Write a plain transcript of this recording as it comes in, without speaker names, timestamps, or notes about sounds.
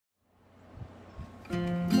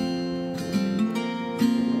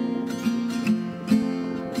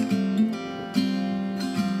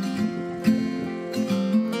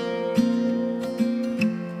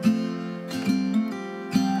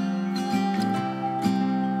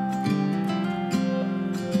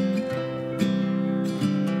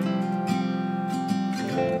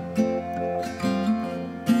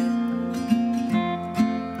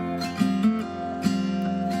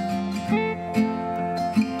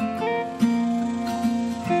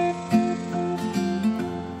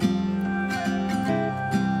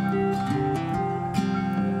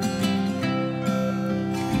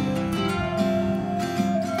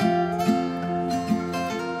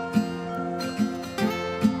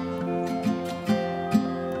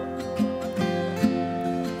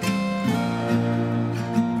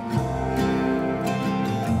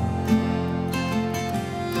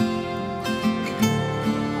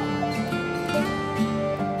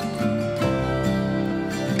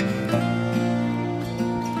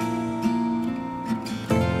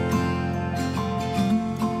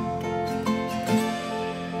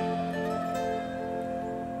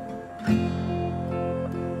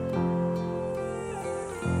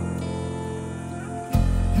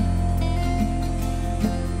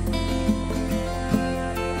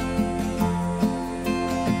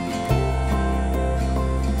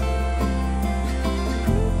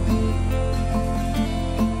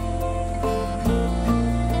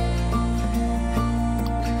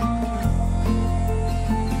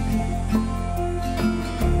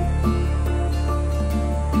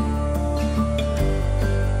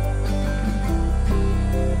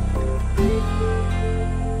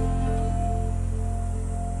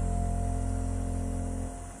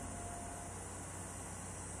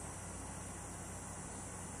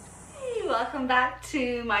welcome back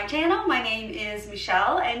to my channel. My name is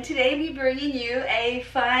Michelle and today we're bringing you a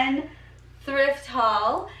fun thrift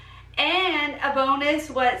haul and a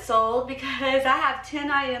bonus what sold, because I have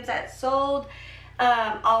 10 items that sold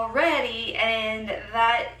already and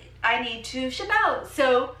that I need to ship out.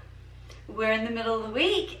 So we're in the middle of the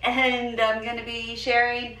week and I'm going to be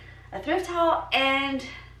sharing a thrift haul and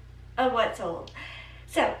a what sold.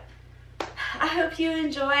 So I hope you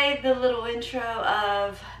enjoy the little intro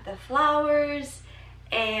of the flowers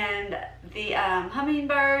and the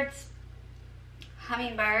hummingbird.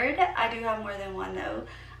 I do have more than one though.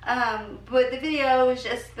 But the video is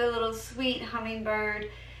just the little sweet hummingbird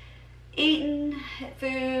eating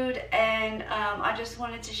food, and I just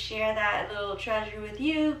wanted to share that little treasure with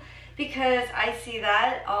you because I see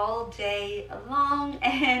that all day long,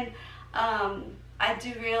 and I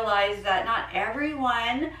do realize that not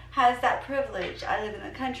everyone has that privilege. I live in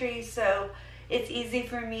the country, so it's easy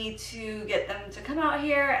for me to get them to come out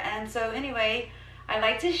here. And so anyway, I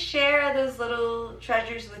like to share those little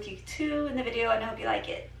treasures with you too in the video, and I hope you like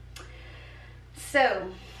it.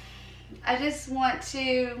 So I just want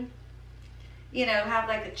to, you know, have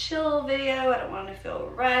like a chill video. I don't want to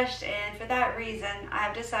feel rushed, and for that reason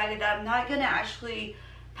I've decided that I'm not going to actually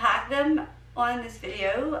pack them on this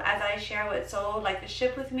video as I share what sold. Like, the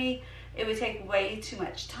ship with me, it would take way too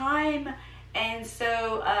much time. And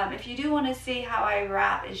so if you do want to see how I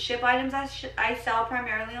wrap and ship items, I sell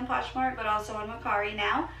primarily on Poshmark but also on Mercari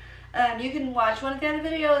now. You can watch one of the other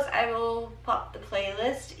videos. I will pop the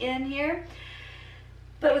playlist in here.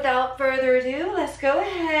 But without further ado, let's go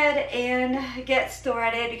ahead and get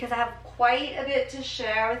started because I have quite a bit to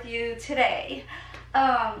share with you today.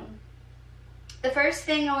 The first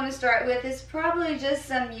thing I want to start with is probably just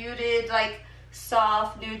some muted, like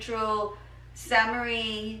soft, neutral,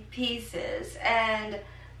 summery pieces. And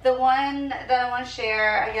the one that I want to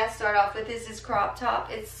share, I guess start off with, is this crop top.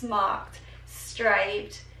 It's smocked,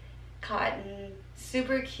 striped, cotton,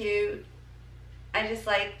 super cute. I just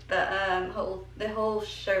like the whole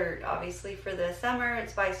shirt, obviously for the summer.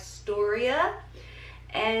 It's by Storia.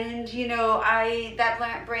 And you know,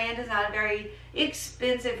 that brand is not a very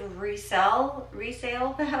expensive resale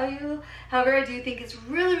value. However, I do think it's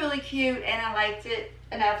really, really cute and I liked it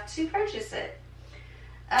enough to purchase it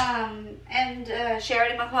and share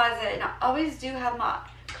it in my closet. And I always do have my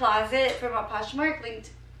closet for my Poshmark linked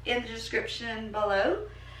in the description below.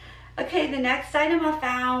 Okay, the next item I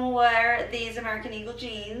found were these American Eagle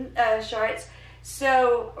jean shorts.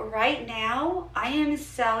 So right now I am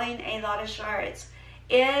selling a lot of shorts.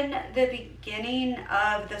 In the beginning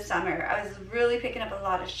of the summer, I was really picking up a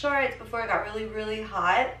lot of shorts before it got really, really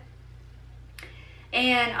hot.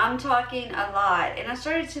 And I'm talking a lot. And I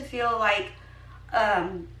started to feel like,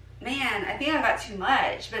 man, I think I got too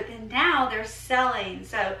much. But then now they're selling.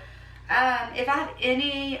 So if I have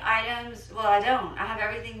any items, well, I don't. I have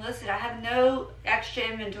everything listed. I have no extra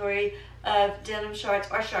inventory of denim shorts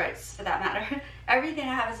or shorts for that matter. Everything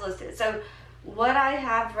I have is listed. So what I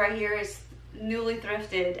have right here is newly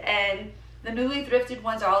thrifted, and the newly thrifted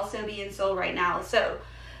ones are also being sold right now. So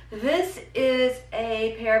this is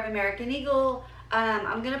a pair of American Eagle.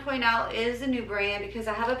 I'm gonna point out it is a new brand because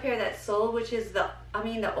I have a pair that sold, which is the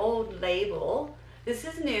old label. This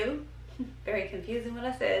is new. Very confusing what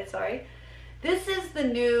I said, sorry. This is the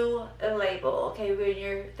new label. Okay, when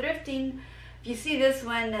you're thrifting, if you see this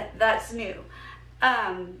one, that's new.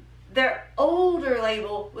 Their older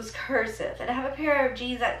label was cursive, and I have a pair of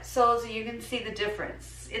jeans that sold, so you can see the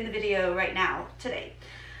difference in the video right now today.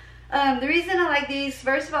 The reason I like these,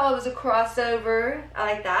 first of all, it was a crossover.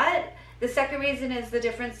 I like that. The second reason is the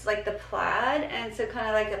difference, like the plaid, and so kind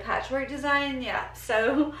of like a patchwork design. Yeah,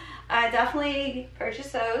 so I definitely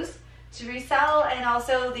purchased those to resell, and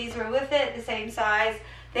also these were with it, the same size.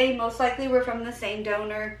 They most likely were from the same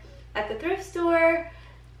donor at the thrift store,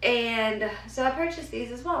 and so I purchased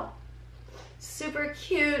these as well. Super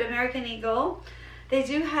cute American Eagle. They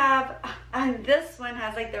do have, and this one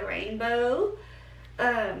has like the rainbow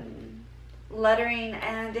lettering,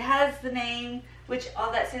 and it has the name, which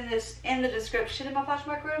all that's in the description in my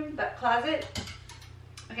Poshmark room, but closet.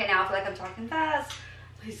 Okay, now I feel like I'm talking fast.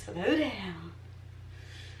 Please slow down.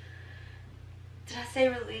 Did I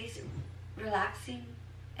say relaxing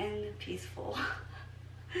and peaceful?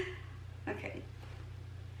 Okay.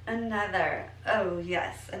 Another, oh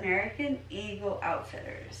yes, American Eagle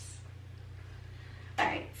Outfitters.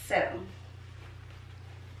 Alright, so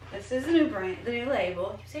this is a new brand, the new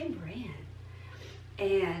label. I keep saying brand.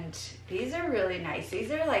 And these are really nice. These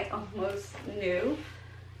are like almost new.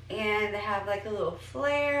 And they have like a little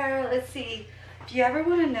flare. Let's see. If you ever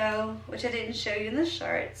want to know, which I didn't show you in the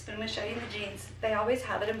shorts, but I'm going to show you in the jeans, they always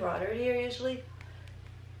have it embroidered here usually.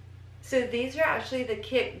 So these are actually the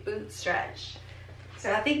kick boot stretch.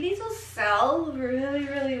 So I think these will sell really,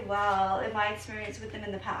 really well in my experience with them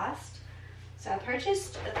in the past. So I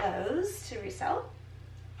purchased those to resell.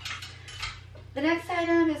 The next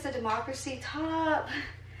item is a Democracy top.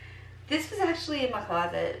 This was actually in my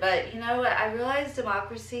closet, but you know what? I realized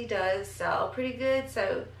Democracy does sell pretty good,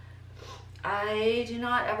 so I do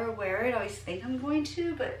not ever wear it. I always think I'm going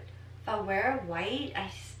to, but if I wear a white, I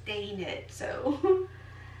stain it. So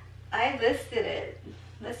I listed it.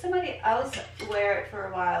 Let somebody else wear it for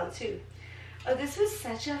a while too. Oh, this was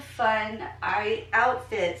such a fun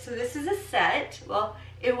outfit. So this is a set. Well,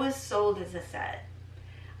 it was sold as a set.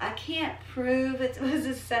 I can't prove it was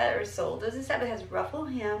a set or sold as a set, but it has ruffle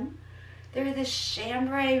hem. They're this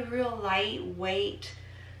chambray, real lightweight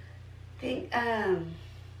thing.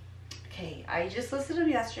 Okay, I just listed them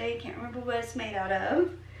yesterday. Can't remember what it's made out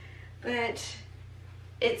of, but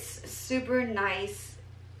it's super nice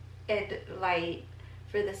and light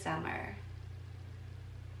for the summer.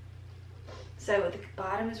 So the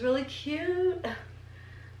bottom is really cute.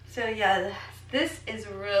 So yeah, this is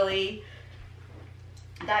really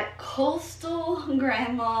that coastal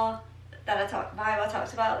grandma that vibe I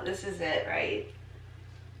talked about. This is it, right?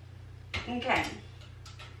 Okay.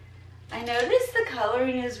 I noticed the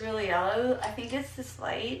coloring is really yellow. I think it's this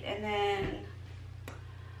light, and then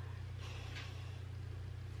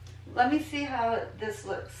let me see how this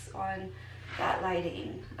looks on that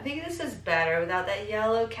lighting. I think this is better without that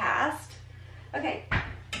yellow cast. Okay.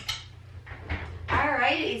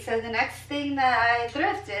 Alrighty, so the next thing that I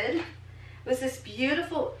thrifted was this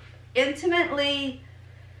beautiful, intimately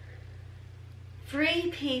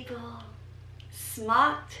Free People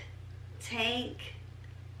smocked tank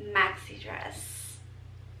maxi dress.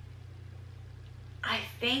 I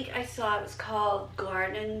think I saw it was called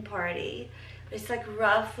Garden Party. It's like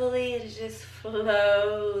ruffly, it just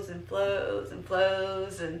flows and flows and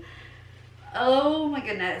flows, and oh my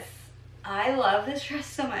goodness, I love this dress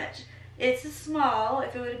so much. It's a small.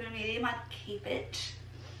 If it would have been a medium, I'd keep it,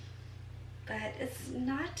 but it's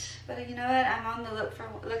not. But you know what? I'm on the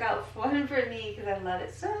lookout for one for me because I love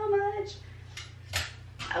it so much.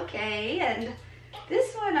 Okay, and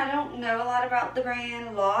this one, I don't know a lot about the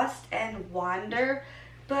brand, Lost and Wander,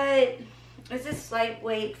 but it's this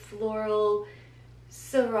lightweight floral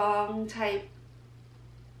sarong type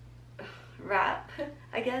wrap,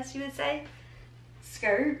 I guess you would say,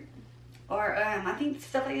 skirt, or I think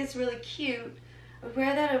stuff like this is really cute. I would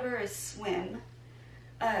wear that over a swimsuit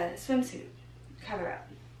cover up.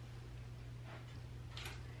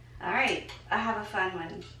 All right, I have a fun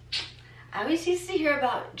one. I always used to hear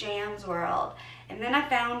about Jam's World, and then I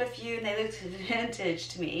found a few and they looked vintage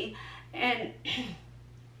to me, and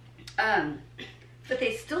but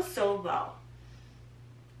they still sold well.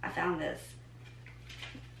 I found this.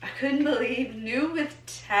 I couldn't believe, new with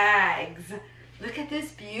tags. Look at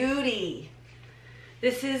this beauty.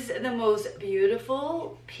 This is the most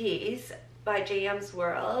beautiful piece by Jam's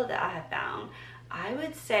World that I have found. I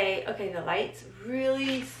would say, okay, the light's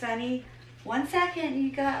really sunny. 1 second, you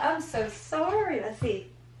guys. I'm so sorry. Let's see.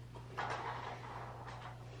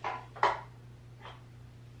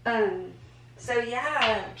 So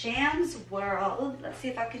yeah, Jam's World. Let's see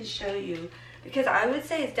if I can show you, because I would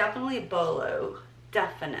say it's definitely a bolo.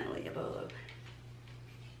 Definitely a bolo.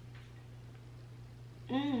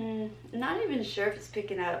 Not even sure if it's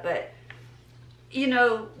picking up, but you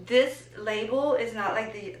know, this label is not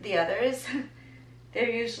like the others. They're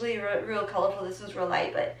usually real colorful. This one's real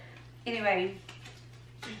light, but anyway.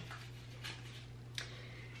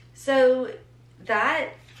 So that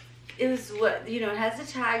is what, you know, it has the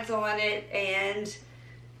tags on it, and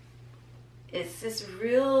it's this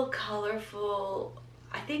real colorful,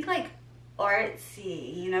 I think like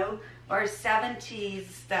artsy, you know, or 70s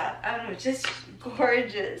stuff. I don't know, just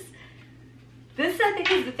gorgeous. This, I think,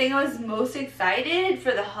 is the thing I was most excited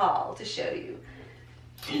for the haul to show you.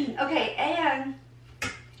 Okay, and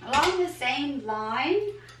along the same line,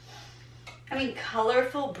 I mean,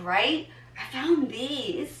 colorful, bright, I found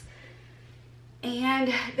these.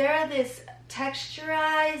 And they're this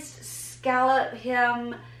texturized scallop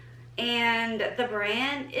hem, and the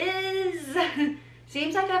brand is,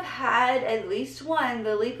 seems like I've had at least one,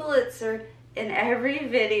 the Lee Pulitzer, in every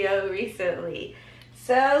video recently.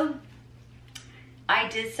 So I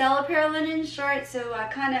did sell a pair of linen shorts, so I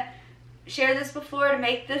kind of shared this before to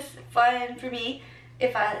make this fun for me.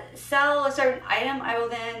 If I sell a certain item, I will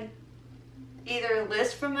then either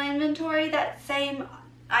list from my inventory that same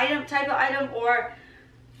item, type of item, or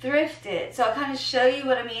thrifted. So I'll kind of show you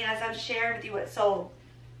what I mean as I'm sharing with you what sold.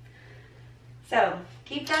 So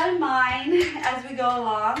keep that in mind as we go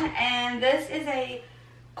along. And this is a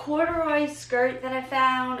corduroy skirt that I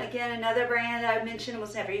found. Again, another brand that I've mentioned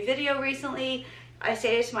almost every video recently. I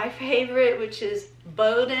say it's my favorite, which is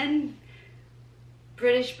BOLO,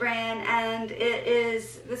 British brand, and it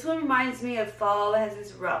is, this one reminds me of fall. It has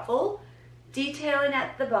this ruffle detailing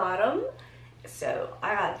at the bottom. So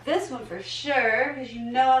I got this one for sure, because you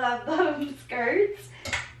know I love BOLO skirts,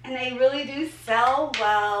 and they really do sell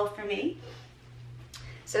well for me.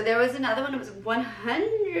 So there was another one, it was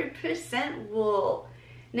 100% wool.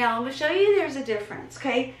 Now I'm going to show you there's a difference,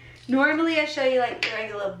 okay? Normally I show you like the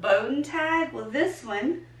regular Bowden tag. Well, this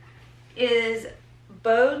one is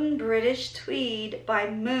Bowden British Tweed by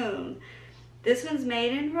Moon. This one's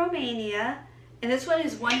made in Romania, and this one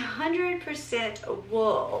is 100%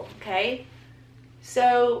 wool, okay?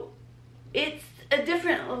 So it's a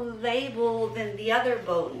different label than the other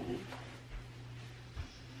Bowden.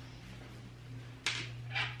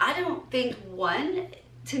 I don't think one,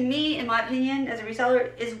 to me, in my opinion, as a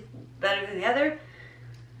reseller, is better than the other.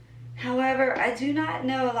 However, I do not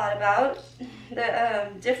know a lot about the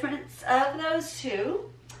difference of those two.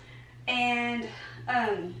 And,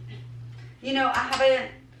 you know, I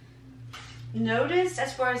haven't noticed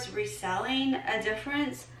as far as reselling a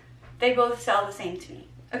difference. They both sell the same to me.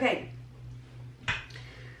 Okay.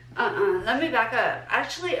 Let me back up.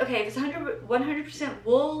 Actually, okay, if it's 100%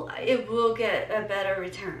 wool, it will get a better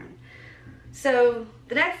return. So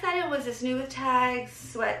the next item was this new tags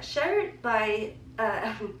sweatshirt by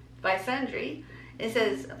Sundry. It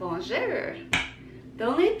says bonjour. The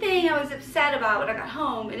only thing I was upset about when I got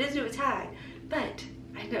home, it is new tag, but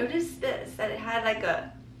I noticed this, that it had like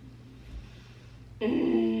a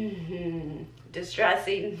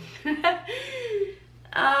distressing.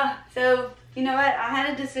 So you know what, I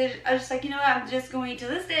had a decision. I was just like, you know what, I'm just going to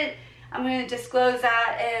list it. I'm going to disclose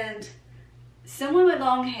that, and someone with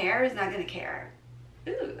long hair is not going to care.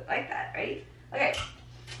 Ooh, I like that, right? Okay.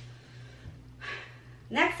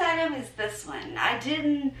 Next item is this one. I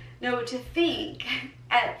didn't know what to think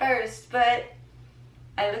at first, but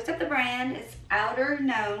I looked up the brand. It's Outer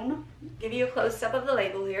Known. Give you a close-up of the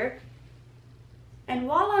label here. And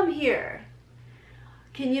while I'm here,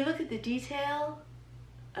 can you look at the detail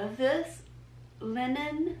of this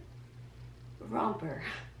linen romper?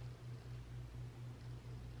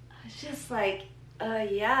 It's just like,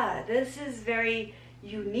 yeah, this is very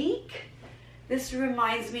unique. This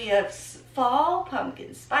reminds me of fall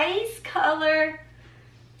pumpkin spice color.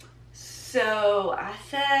 So I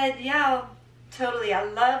said, yeah, totally. I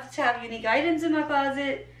love to have unique items in my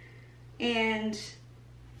closet, and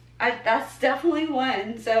that's definitely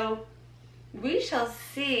one. So we shall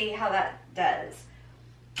see how that does.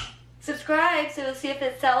 Subscribe so you'll see if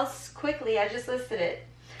it sells quickly. I just listed it.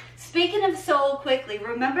 Speaking of sold quickly,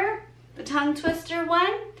 remember the tongue twister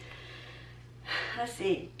one? Let's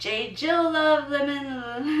see. J. Jill Love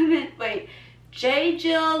Lemon, wait. J.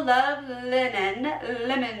 Jill Love Linen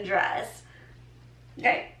Lemon Dress.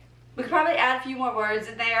 Okay. We could probably add a few more words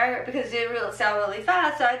in there because it will sell really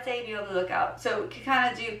fast, so I'd say be on the lookout. So we can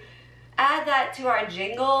kind of add that to our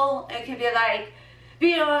jingle. It can be like,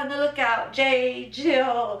 be on the lookout, J.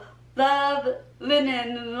 Jill Love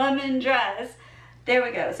Linen Lemon Dress. There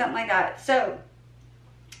we go, something like that. So,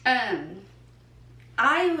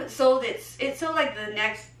 I sold it. It sold like the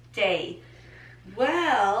next day.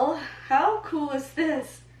 Well, how cool is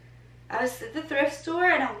this? I was at the thrift store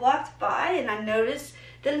and I walked by and I noticed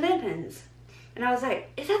the lemons. And I was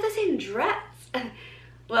like, is that the same dress?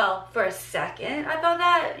 Well, for a second, I thought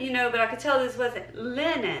that, you know, but I could tell this wasn't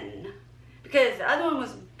linen because the other one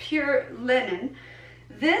was pure linen.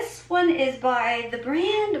 This one is by the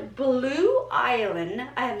brand Blue Island.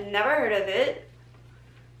 I have never heard of it.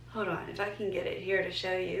 Hold on, if I can get it here to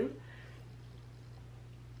show you.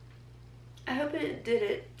 I hope it did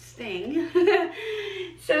its thing.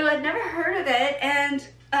 So I'd never heard of it, and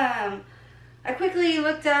I quickly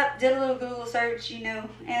looked up, did a little Google search, you know,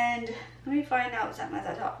 and let me find out something as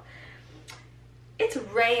I talk. It's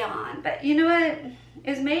rayon, but you know what? It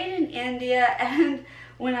was made in India, and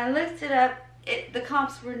when I looked it up, the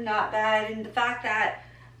comps were not bad, and the fact that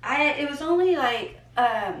it was only like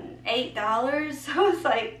 $8, so I was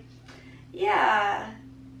like, yeah,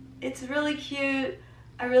 it's really cute.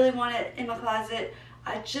 I really want it in my closet.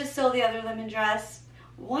 I just sold the other lemon dress.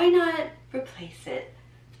 Why not replace it?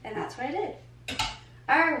 And that's what I did.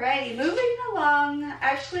 Alrighty, moving along.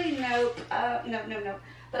 Actually, nope. No.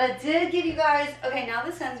 But I did give you guys, okay, now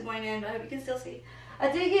the sun's going in, but I hope you can still see. I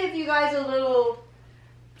did give you guys a little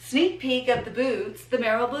sneak peek of the boots, the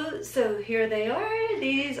Merrell boots. So here they are.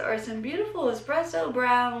 These are some beautiful espresso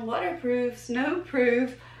brown, waterproof,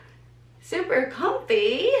 snowproof, super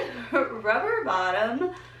comfy rubber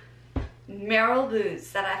bottom Merrell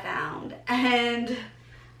boots that I found. And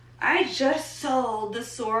I just sold the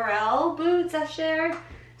Sorel boots I shared.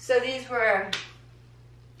 So these were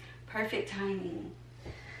perfect timing.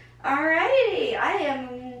 Alrighty, I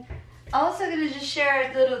am also going to just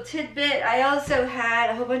share a little tidbit. I also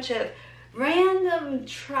had a whole bunch of random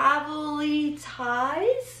travel-y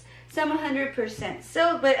ties. Some 100%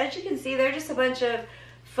 silk, but as you can see, they're just a bunch of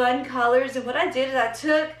fun colors. And what I did is I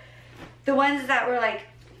took the ones that were like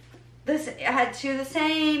this. I had two the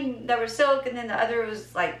same that were silk, and then the other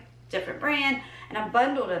was like different brand, and I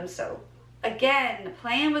bundled them. So again,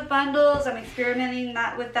 playing with bundles, I'm experimenting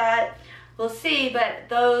with that. We'll see, but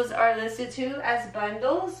those are listed too as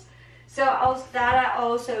bundles. So I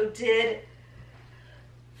also did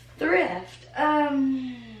thrift.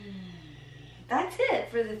 That's it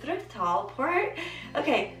for the thrift haul part.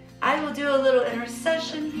 Okay, I will do a little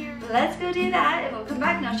intercession here. Let's go do that, and we'll come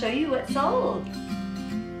back and I'll show you what sold.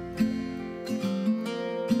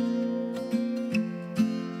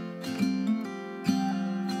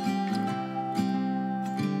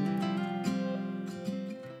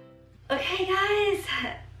 Okay guys,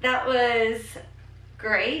 that was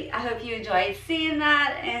great. I hope you enjoyed seeing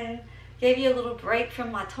that and gave you a little break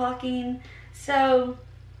from my talking. So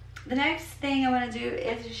the next thing I want to do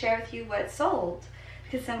is to share with you what sold,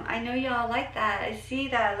 because I know y'all like that. I see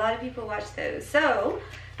that a lot of people watch those. So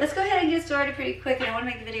let's go ahead and get started pretty quick. And I want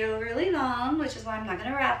to make the video really long, which is why I'm not going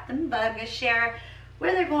to wrap them, but I'm going to share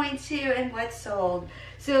where they're going to and what sold.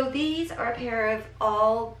 So these are a pair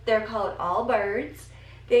of they're called Allbirds.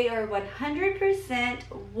 They are 100%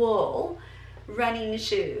 wool running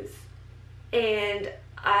shoes. And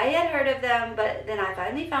I had heard of them, but then I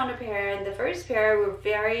finally found a pair, and the first pair were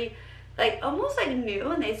very, almost like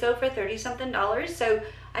new, and they sold for $30-something. So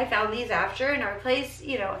I found these after in our place,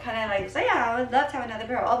 you know, kind of yeah, I would love to have another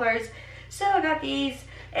pair of Allbirds. So I got these,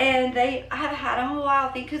 and I have had them a while,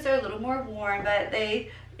 I think because they're a little more worn, but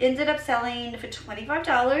they ended up selling for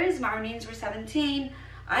 $25. My earnings were $17.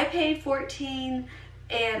 I paid $14.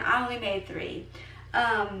 And I only made 3.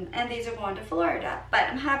 And these are going to Florida, but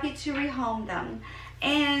I'm happy to rehome them.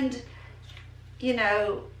 And you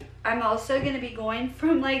know, I'm also going to be going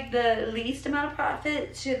from the least amount of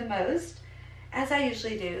profit to the most, as I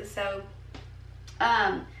usually do. So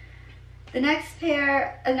the next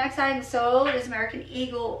item sold is American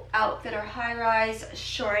Eagle Outfitter high-rise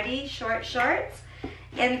short shorts.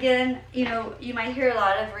 And again, you know, you might hear a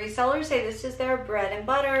lot of resellers say this is their bread and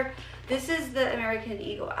butter. This is the American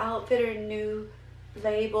Eagle Outfitter new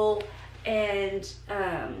label, and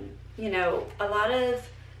you know, a lot of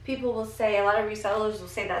people will say, a lot of resellers will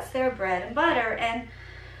say that's their bread and butter, and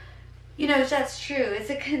you know, that's true. It's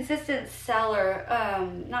a consistent seller.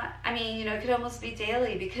 I mean, you know, it could almost be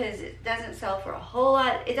daily because it doesn't sell for a whole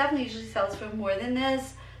lot. It definitely usually sells for more than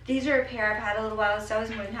this. These are a pair I've had a little while, so I was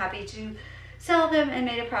more than happy to sell them and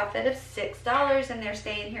made a profit of $6, and they're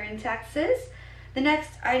staying here in Texas. The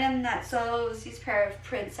next item that sold was these pair of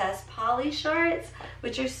Princess Polly shorts,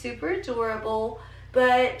 which are super adorable,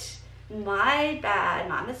 but my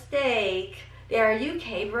mistake. They are a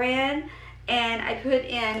UK brand, and I put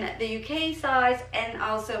in the UK size and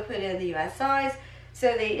also put in the US size.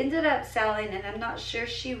 So they ended up selling, and I'm not sure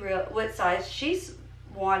what size she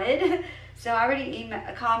wanted. So I already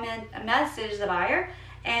messaged the buyer,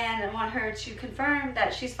 and I want her to confirm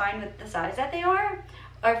that she's fine with the size that they are,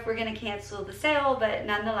 or if we're going to cancel the sale. But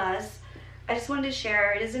nonetheless, I just wanted to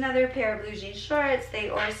share. It is another pair of blue jean shorts. They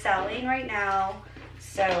are selling right now,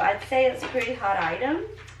 so I'd say it's a pretty hot item.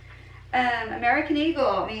 American Eagle.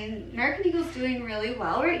 I mean, American Eagle's doing really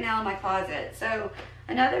well right now in my closet. So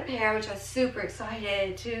another pair, which I was super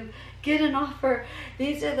excited to get an offer.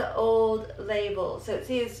 These are the old labels. So it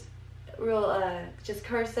says real, just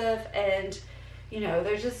cursive, and you know,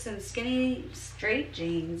 there's just some skinny straight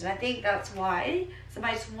jeans, and I think that's why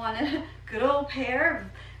somebody just wanted a good old pair of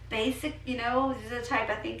basic, you know, these are the type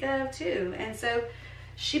I think of too. And so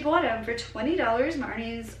she bought them for $20. My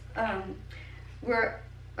earnings were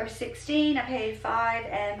 $16. I paid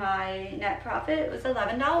 $5, and my net profit was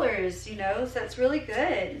 $11. You know, so it's really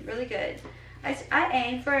good, really good. I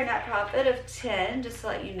aim for a net profit of 10, just to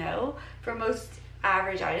let you know, for most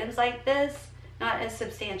average items like this. Not a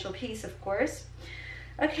substantial piece, of course.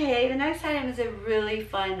 Okay, the next item is a really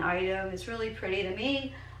fun item. It's really pretty to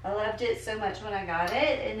me. I loved it so much when I got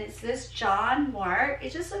it, and it's this John Mark.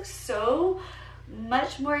 It just looks so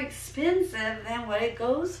much more expensive than what it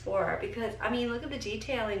goes for, because I mean, look at the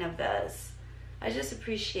detailing of this. I just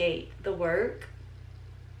appreciate the work.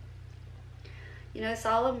 You know, it's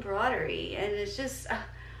all embroidery, and it's just a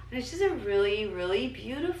really, really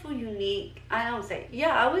beautiful, unique, I would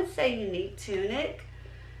say unique tunic.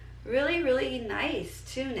 Really, really nice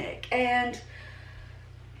tunic. And,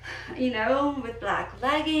 you know, with black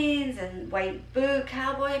leggings and white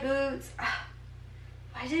cowboy boots.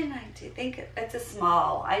 Why didn't I think it's a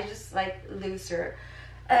small? I just like looser.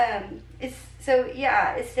 It's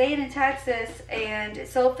staying in Texas, and it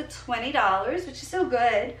sold for $20, which is so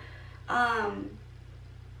good.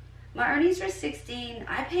 My earnings were 16.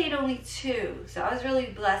 I paid only 2, so I was really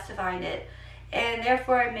blessed to find it, and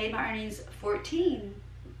therefore I made my earnings 14.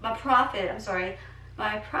 My profit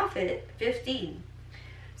 15.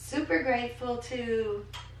 Super grateful to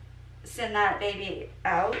send that baby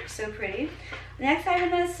out. So pretty. The next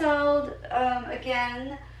item I sold,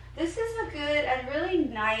 again, this is a good and really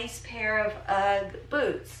nice pair of UGG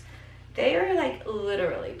boots. They are like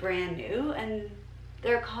literally brand new, and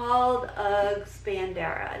they're called UGG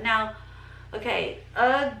Bandera. Now, okay,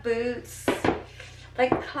 UGG boots,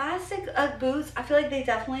 like classic UGG boots, I feel like they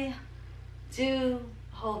definitely do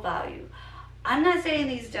hold value. I'm not saying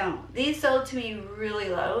these don't. These sold to me really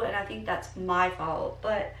low, and I think that's my fault.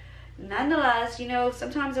 But nonetheless, you know,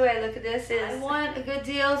 sometimes the way I look at this is I want a good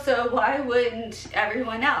deal, so why wouldn't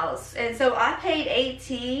everyone else? And so I paid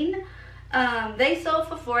 18. They sold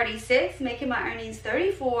for 46, making my earnings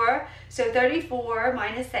 34. So 34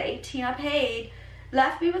 minus the 18 I paid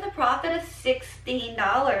left me with a profit of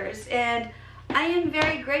 $16. And I am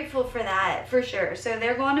very grateful for that, for sure. So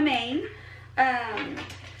they're going to Maine.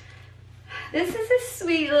 This is a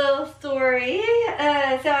sweet little story.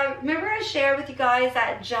 So I remember I shared with you guys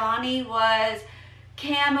that Johnny was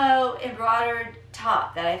camo embroidered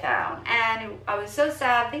top that I found, and I was so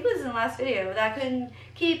sad, I think it was in the last video, that I couldn't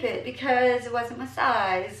keep it because it wasn't my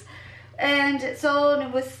size, and it sold and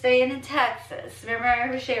it was staying in Texas. Remember I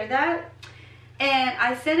ever shared that? And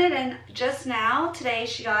I sent it in just now, today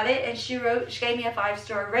she got it, and she gave me a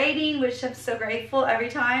 5-star rating, which I'm so grateful every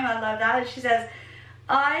time. I love that. She says,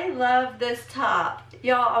 I love this top.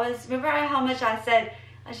 Y'all, remember how much I said,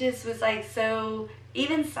 I just was like so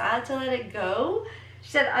even sad to let it go. She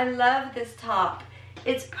said, I love this top.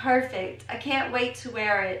 It's perfect. I can't wait to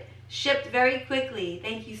wear it. Shipped very quickly.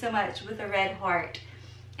 Thank you so much, with a red heart.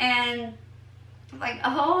 And I'm like, oh,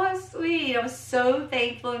 how sweet. I was so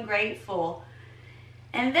thankful and grateful.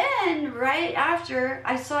 And then right after,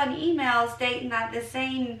 I saw an email stating that the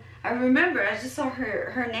same, I remember, I just saw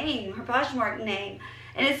her name, her Poshmark name,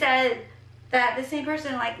 and it said that the same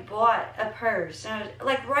person like bought a purse, and I was,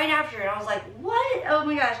 like right after it, I was like, what? Oh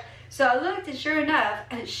my gosh. So I looked, and sure enough,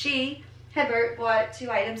 she had bought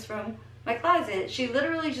 2 items from my closet. She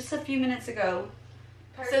literally just a few minutes ago.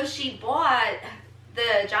 So she bought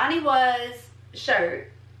the Johnny Was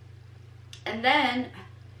shirt, and then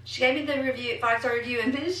she gave me the review, 5-star review,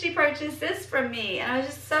 and then she purchased this from me, and I was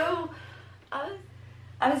just so,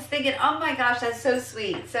 I was thinking, oh my gosh, that's so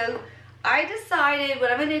sweet. So I decided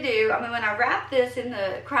what I'm going to do. When I wrap this in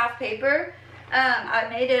the craft paper, I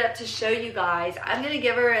made it up to show you guys. I'm going to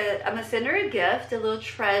give her I'm going to send her a gift, a little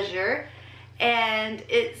treasure, and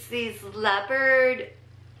it's these leopard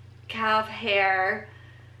calf hair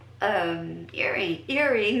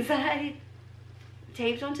earrings that I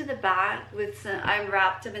taped onto the back with some, I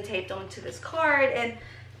wrapped them and taped onto this card and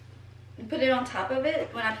put it on top of it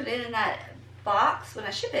when I put it in that box when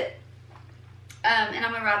I ship it. And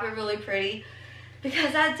I'm gonna wrap it really pretty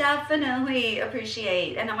because I definitely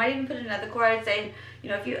appreciate, and I might even put another card saying, you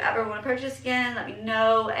know, if you ever want to purchase again, let me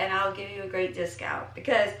know and I'll give you a great discount,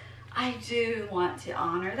 because I do want to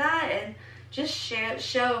honor that and just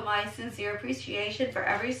show my sincere appreciation for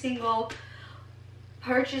every single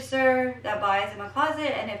purchaser that buys in my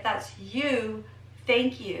closet. And if that's you,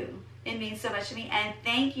 thank you. It means so much to me, and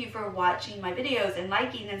thank you for watching my videos and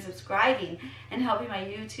liking and subscribing and helping my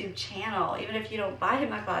YouTube channel, even if you don't buy in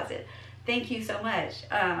my closet. Thank you so much.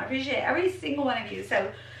 I appreciate every single one of you.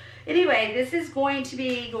 So anyway, this is going to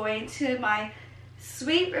be going to my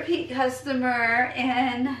sweet repeat customer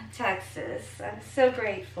in Texas. I'm so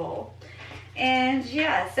grateful. And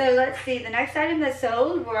yeah, so let's see, the next item that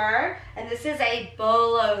sold were, and this is a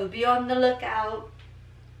BOLO. Be on the lookout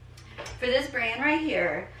for this brand right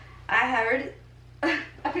here. I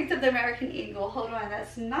picked up the American Eagle. Hold on,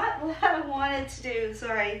 that's not what I wanted to do,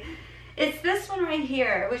 sorry. It's this one right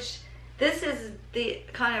here, which this is the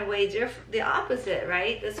kind of way different, the opposite,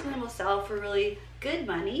 right? This one will sell for really good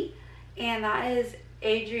money, and that is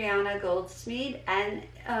Adriana Goldsmith and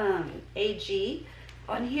AG.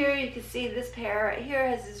 On here you can see this pair right here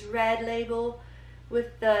has this red label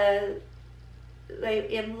with the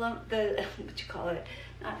like emblem, the what you call it,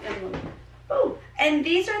 not emblem. Oh, and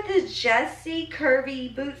these are the Jessie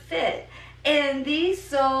Curvy Boot Fit, and these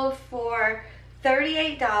sold for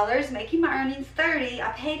 $38, making my earnings $30.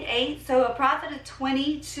 I paid $8, so a profit of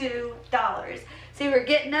 $22. See, we're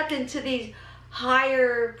getting up into these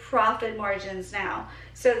higher profit margins now.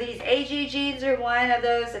 So these AG jeans are one of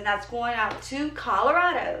those, and that's going out to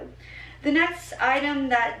Colorado. The next item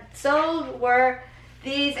that sold were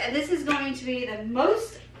these, and this is going to be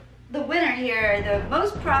the winner here, the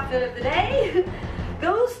most profit of the day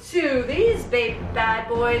goes to these big bad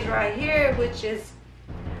boys right here, which is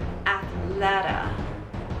Athleta.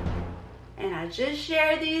 And I just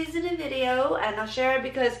shared these in a video, and I'll share it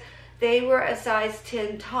because they were a size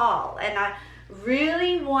 10 tall, and I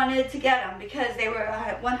really wanted to get them because they were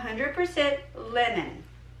 100% linen.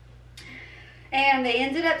 And they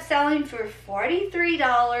ended up selling for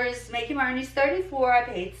 $43, making my earnings $34. I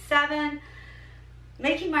paid $7,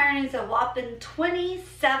 making my earnings a whopping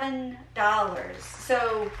 $27.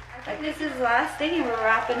 So I think this is the last thing, and we're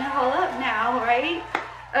wrapping it all up now, right?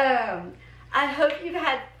 I hope you've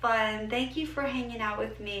had fun. Thank you for hanging out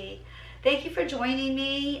with me. Thank you for joining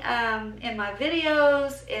me in my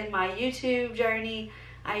videos, in my YouTube journey.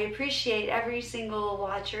 I appreciate every single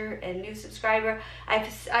watcher and new subscriber. I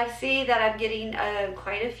see that I'm getting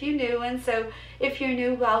quite a few new ones, so if you're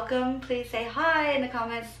new, welcome. Please say hi in the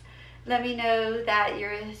comments. Let me know that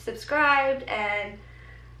you're subscribed, and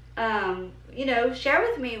you know, share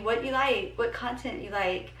with me what you like, what content you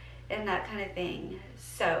like, and that kind of thing.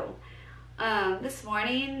 So this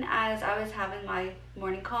morning, as I was having my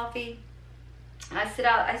morning coffee, I sit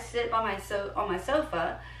on my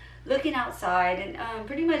sofa looking outside, and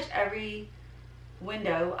pretty much every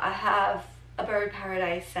window I have a bird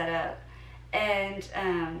paradise set up, and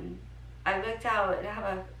I looked out and I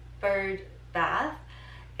have a bird bath,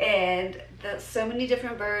 and so many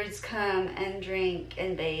different birds come and drink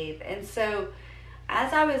and bathe. And so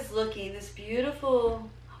as I was looking, this beautiful,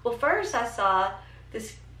 well, first I saw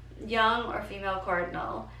this young or female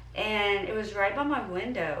cardinal, and it was right by my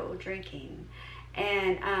window drinking.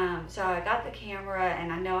 And so I got the camera,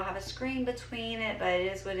 and I know I have a screen between it, but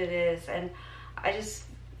it is what it is, and I just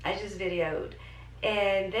videoed.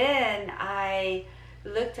 And then I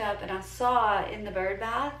looked up and I saw in the bird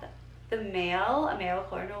bath a male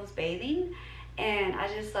cardinal was bathing, and I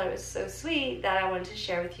just thought it was so sweet that I wanted to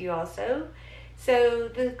share with you also. So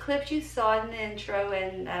the clips you saw in the intro,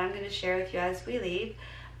 and that I'm going to share with you as we leave,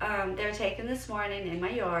 they're taken this morning in my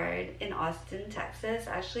yard in Austin, Texas,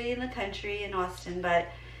 actually in the country in Austin, but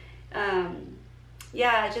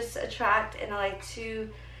yeah, I just attract, and I like to,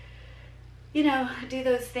 you know, do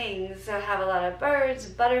those things. I have a lot of birds,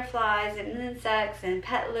 butterflies, and insects, and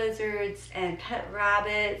pet lizards, and pet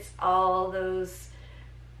rabbits, all those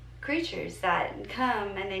creatures that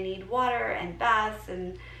come and they need water and baths,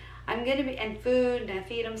 and and food, and I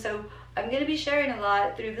feed them. So I'm going to be sharing a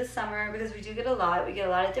lot through the summer, because we do get a lot. We get a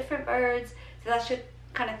lot of different birds, so that's your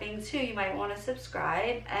kind of thing too. You might want to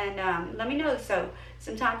subscribe, and let me know. So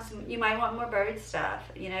sometimes you might want more bird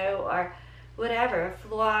stuff, you know, or whatever,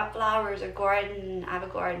 flowers or garden. I have a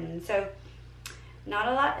garden, so not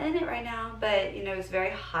a lot in it right now, but you know, it's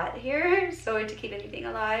very hot here, so to keep anything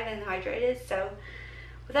alive and hydrated. So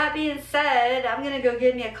with that being said, I'm gonna go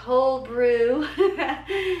get me a cold brew,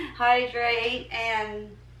 hydrate,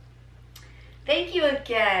 and thank you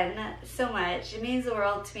again so much. It means the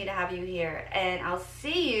world to me to have you here, and I'll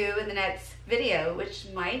see you in the next video, which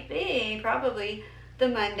might be probably the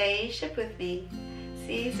Monday Ship With Me.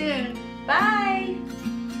 See you soon. Bye.